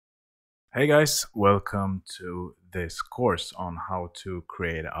Hey guys, welcome to this course on how to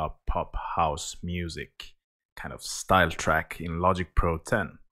create a pop house music kind of style track in Logic Pro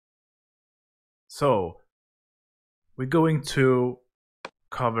 10. So, we're going to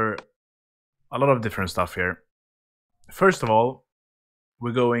cover a lot of different stuff here. First of all,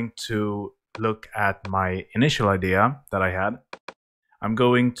 we're going to look at my initial idea that I had. I'm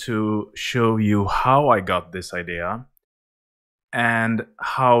going to show you how I got this idea and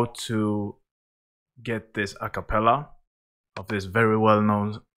how to get this a cappella of this very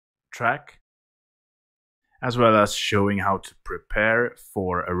well-known track, as well as showing how to prepare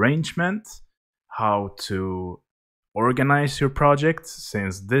for arrangement, how to organize your project,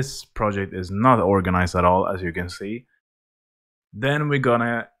 since this project is not organized at all, as you can see. Then we're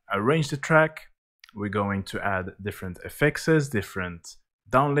gonna arrange the track. We're going to add different effects, different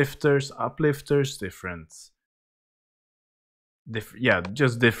downlifters, uplifters,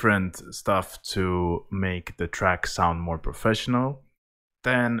 just different stuff to make the track sound more professional.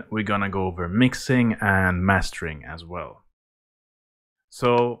 Then we're gonna go over mixing and mastering as well.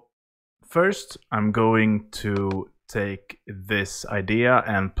 So first I'm going to take this idea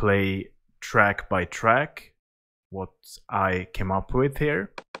and play track by track what I came up with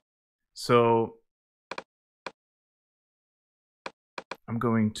here. So I'm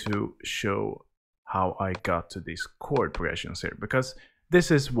going to show how I got to these chord progressions here, because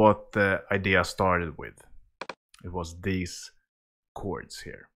this is what the idea started with. It was these chords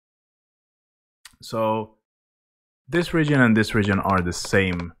here. So this region and this region are the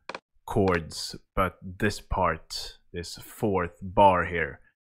same chords, but this part, this fourth bar here,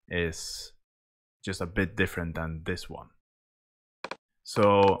 is just a bit different than this one.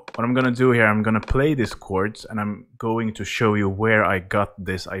 So what I'm gonna do here, I'm gonna play these chords and I'm going to show you where I got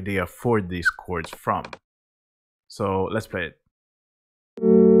this idea for these chords from. So let's play it.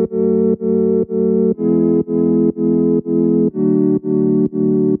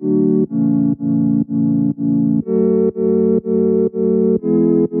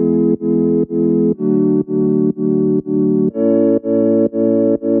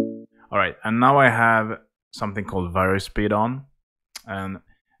 Alright, and now I have something called Variospeed on, and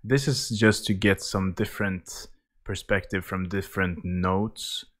this is just to get some different perspective from different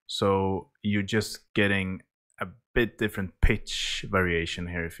notes, so you're just getting a bit different pitch variation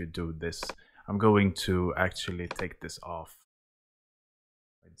here if you do this. I'm going to actually take this off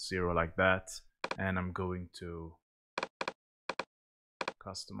at 0 like that, and I'm going to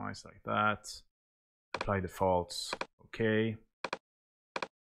customize like that, apply defaults, okay.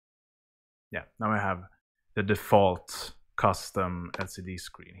 Yeah, now I have the default custom LCD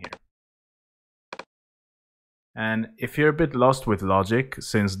screen here. And if you're a bit lost with Logic,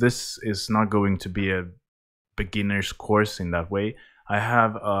 since this is not going to be a beginner's course in that way, I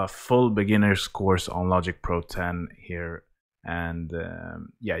have a full beginner's course on Logic Pro 10 here, and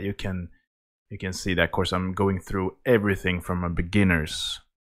yeah, you can see that course. I'm going through everything from a beginner's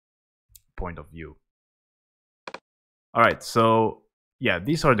point of view. All right, so yeah,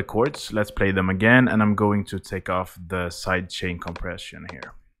 these are the chords. Let's play them again, and I'm going to take off the sidechain compression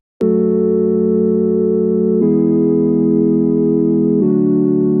here.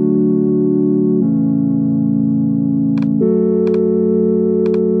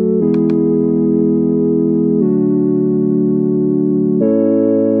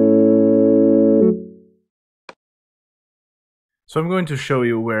 So I'm going to show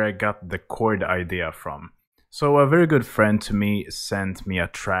you where I got the chord idea from. So a very good friend to me sent me a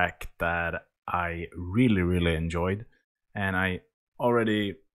track that I really enjoyed, and I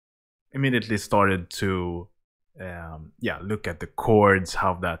already immediately started to look at the chords,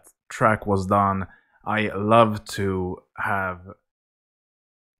 how that track was done. I love to have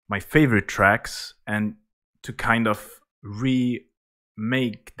my favorite tracks and to kind of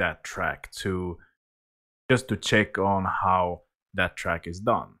remake that track just to check on how that track is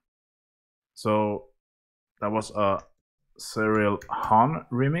done. So that was a Cyril Hahn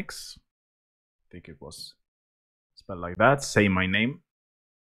remix. I think it was spelled like that. Say My Name.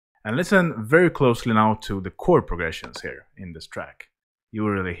 And listen very closely now to the chord progressions here in this track. You will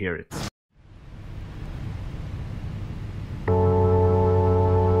really hear it.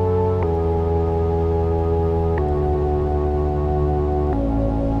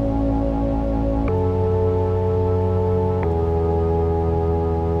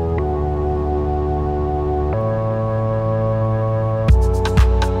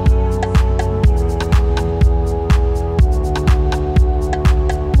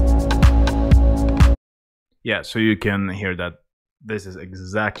 Yeah, so you can hear that this is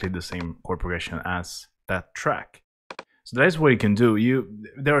exactly the same chord progression as that track. So that is what you can do.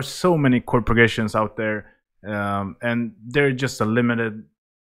 There are so many chord progressions out there, and they're just a limited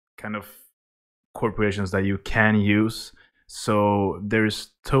kind of chord progressions that you can use. So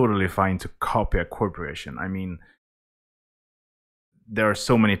there's totally fine to copy a chord progression. I mean, there are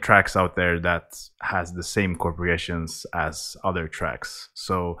so many tracks out there that has the same chord progressions as other tracks.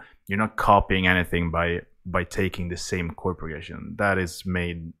 So you're not copying anything by taking the same chord progression. That is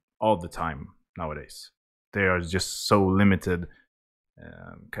made all the time nowadays. They are just so limited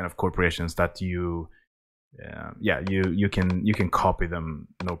kind of chord progressions that you can copy them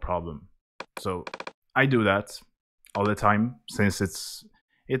no problem. So I do that all the time, since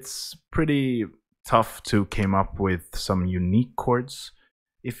it's pretty tough to come up with some unique chords.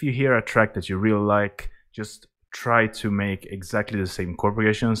 If you hear a track that you really like, just try to make exactly the same chord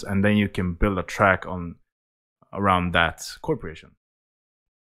progressions, and then you can build a track around that chord progression.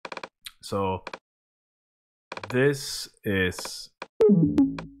 So this is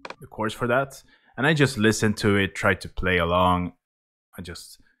the chords for that, and I just listened to it, tried to play along. I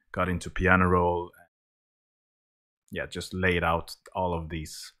just got into piano roll, yeah, just laid out all of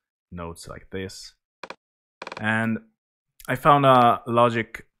these notes like this. And I found a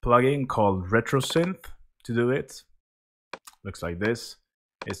Logic plugin called RetroSynth to do it. Looks like this.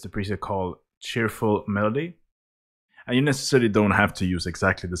 It's the preset called Cheerful Melody. And you necessarily don't have to use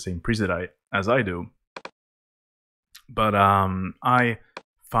exactly the same preset as I do. But I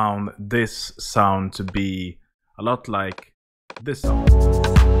found this sound to be a lot like this sound.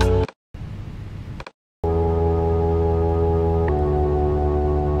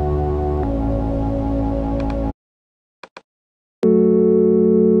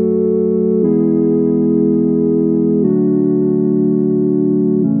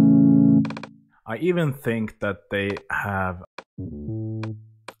 I even think that they have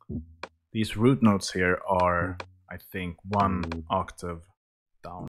these root notes here are, I think, 1 octave down.